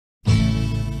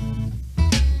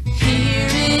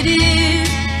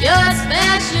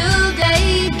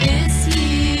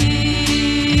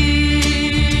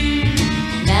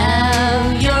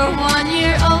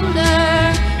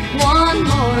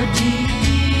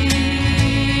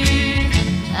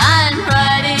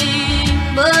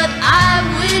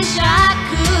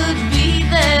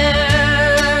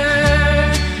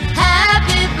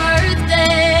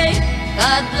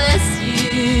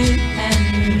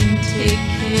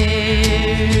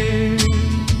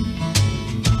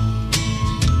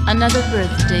Another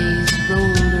birthday's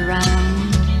rolled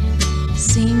around.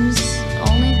 Seems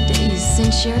only days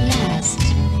since your last.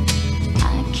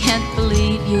 I can't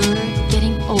believe you're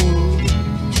getting old.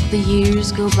 The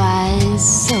years go by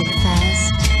so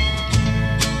fast.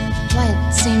 Why,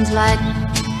 it seems like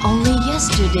only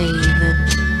yesterday that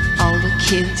all the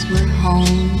kids were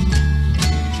home.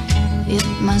 It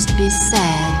must be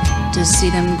sad to see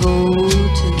them go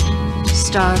to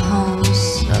start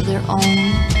homes of their own.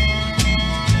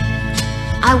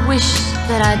 I wish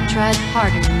that I'd tried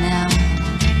harder now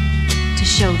to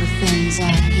show the things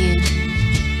I hid,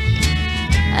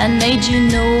 and made you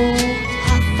know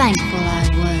how thankful I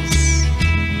was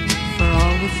for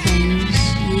all the things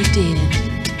you did.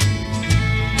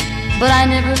 But I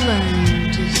never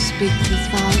learned to speak the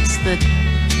thoughts that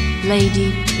lay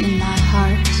deep in my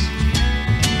heart.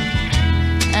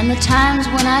 And the times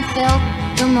when I felt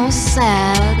the most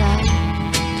sad,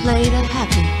 I played a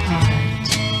happy part.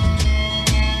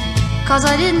 'Cause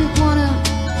I didn't want to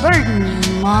burden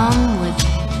you, Mom, with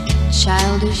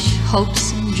childish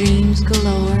hopes and dreams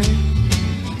galore.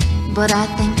 But I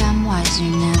think I'm wiser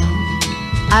now.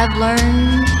 I've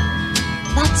learned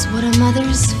that's what a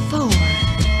mother's for.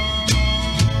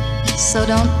 So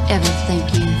don't ever think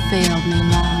you failed me,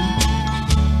 Mom,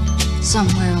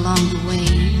 somewhere along the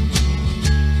way.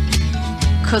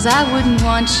 'Cause I wouldn't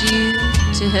want you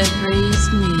to have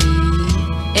raised me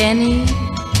any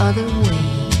other way.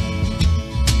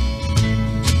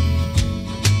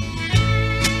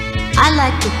 I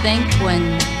like to think when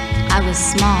I was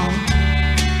small,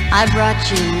 I brought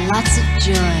you lots of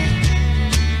joy,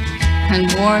 and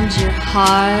warmed your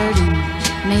heart and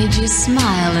made you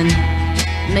smile, and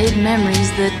made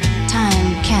memories that time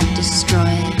can't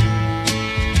destroy.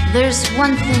 There's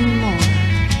one thing more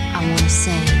I want to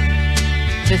say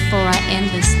before I end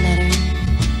this letter.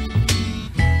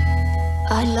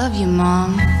 I love you,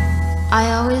 Mom. I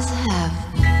always have,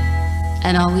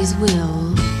 and always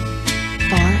will,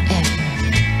 forever.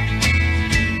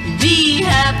 Be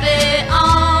happy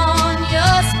on